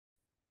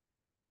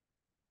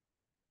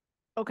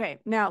Okay,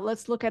 now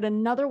let's look at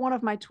another one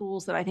of my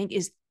tools that I think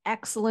is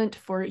excellent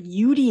for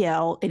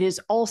UDL. It is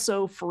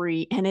also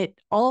free and it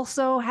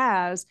also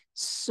has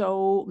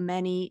so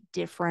many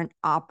different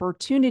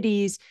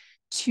opportunities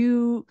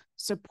to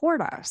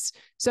support us.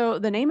 So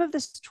the name of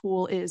this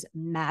tool is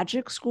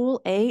MagicSchool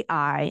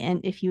AI.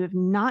 And if you have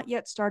not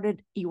yet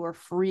started your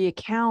free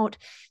account,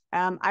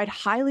 I'd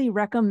highly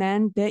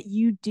recommend that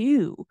you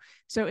do.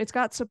 So it's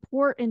got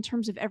support in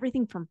terms of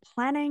everything from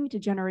planning to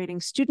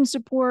generating student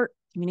support,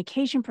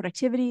 communication,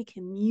 productivity,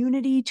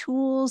 community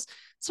tools,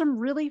 some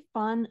really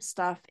fun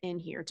stuff in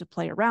here to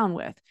play around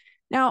with.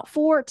 Now,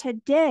 for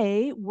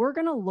today, we're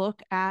going to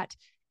look at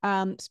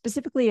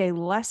specifically a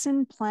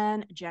lesson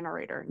plan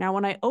generator. Now,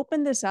 when I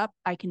open this up,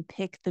 I can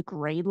pick the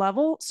grade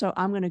level. So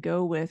I'm going to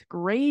go with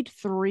grade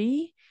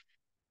 3.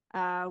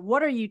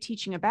 What are you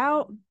teaching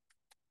about?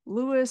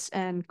 Lewis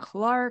and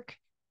Clark,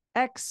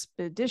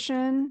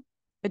 expedition,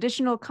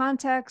 additional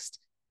context,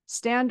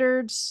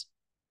 standards.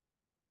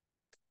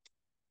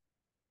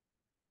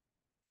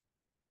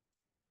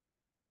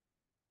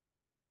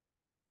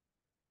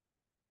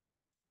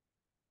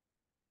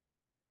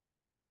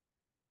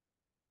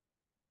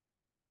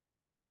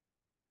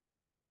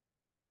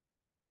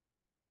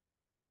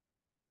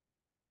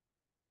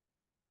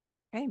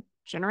 Okay,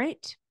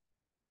 generate.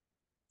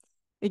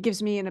 It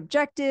gives me an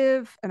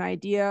objective, an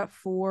idea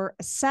for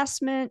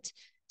assessment,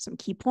 some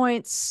key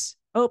points,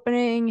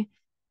 opening,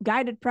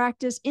 guided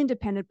practice,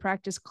 independent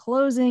practice,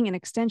 closing, and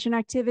extension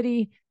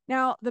activity.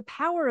 Now, the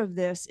power of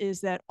this is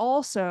that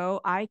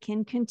also I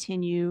can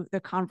continue the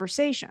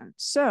conversation.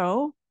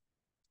 So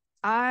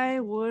I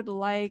would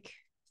like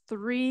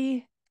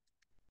 3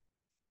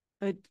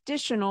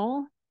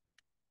 additional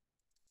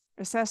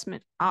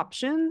assessment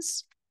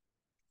options.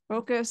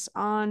 Focus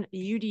on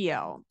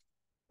UDL.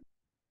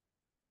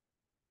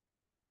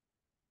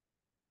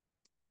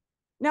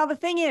 Now, the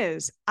thing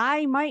is,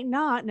 I might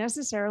not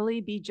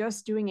necessarily be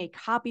just doing a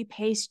copy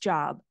paste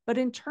job, but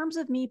in terms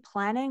of me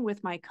planning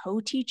with my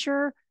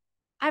co-teacher,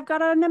 I've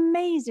got an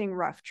amazing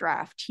rough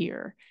draft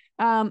here.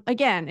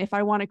 Again, if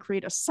I want to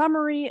create a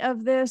summary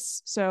of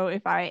this, so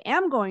if I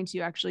am going to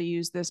actually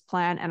use this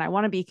plan and I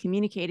want to be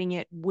communicating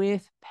it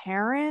with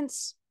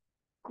parents,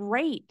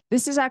 great.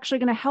 This is actually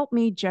going to help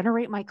me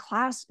generate my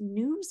class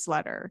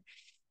newsletter.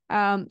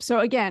 So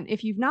again,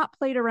 if you've not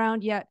played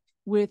around yet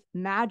with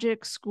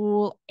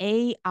MagicSchool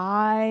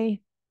AI,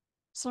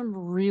 some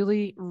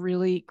really,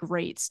 really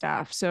great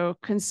stuff. So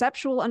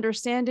conceptual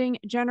understanding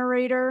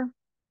generator,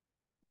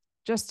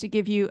 just to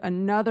give you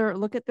another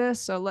look at this.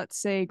 So let's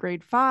say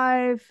grade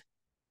 5.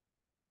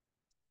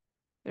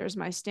 There's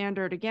my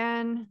standard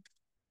again.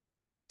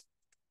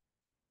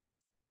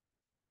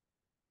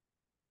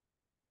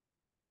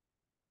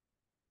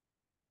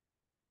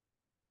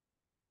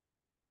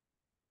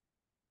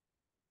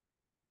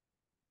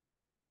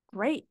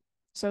 Great.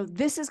 So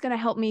this is going to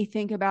help me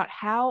think about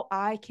how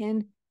I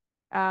can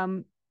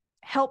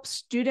help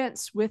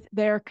students with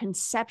their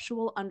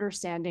conceptual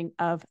understanding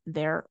of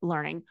their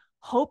learning.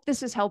 Hope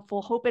this is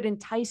helpful. Hope it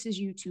entices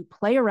you to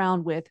play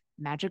around with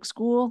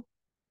MagicSchool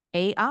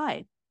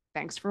AI.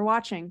 Thanks for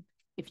watching.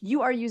 If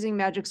you are using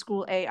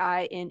MagicSchool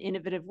AI in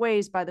innovative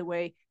ways, by the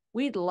way,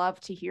 we'd love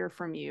to hear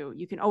from you.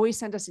 You can always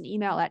send us an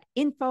email at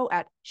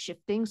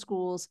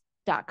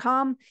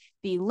info@shiftingschools.com.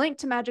 The link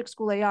to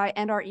MagicSchool AI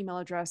and our email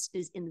address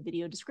is in the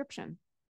video description.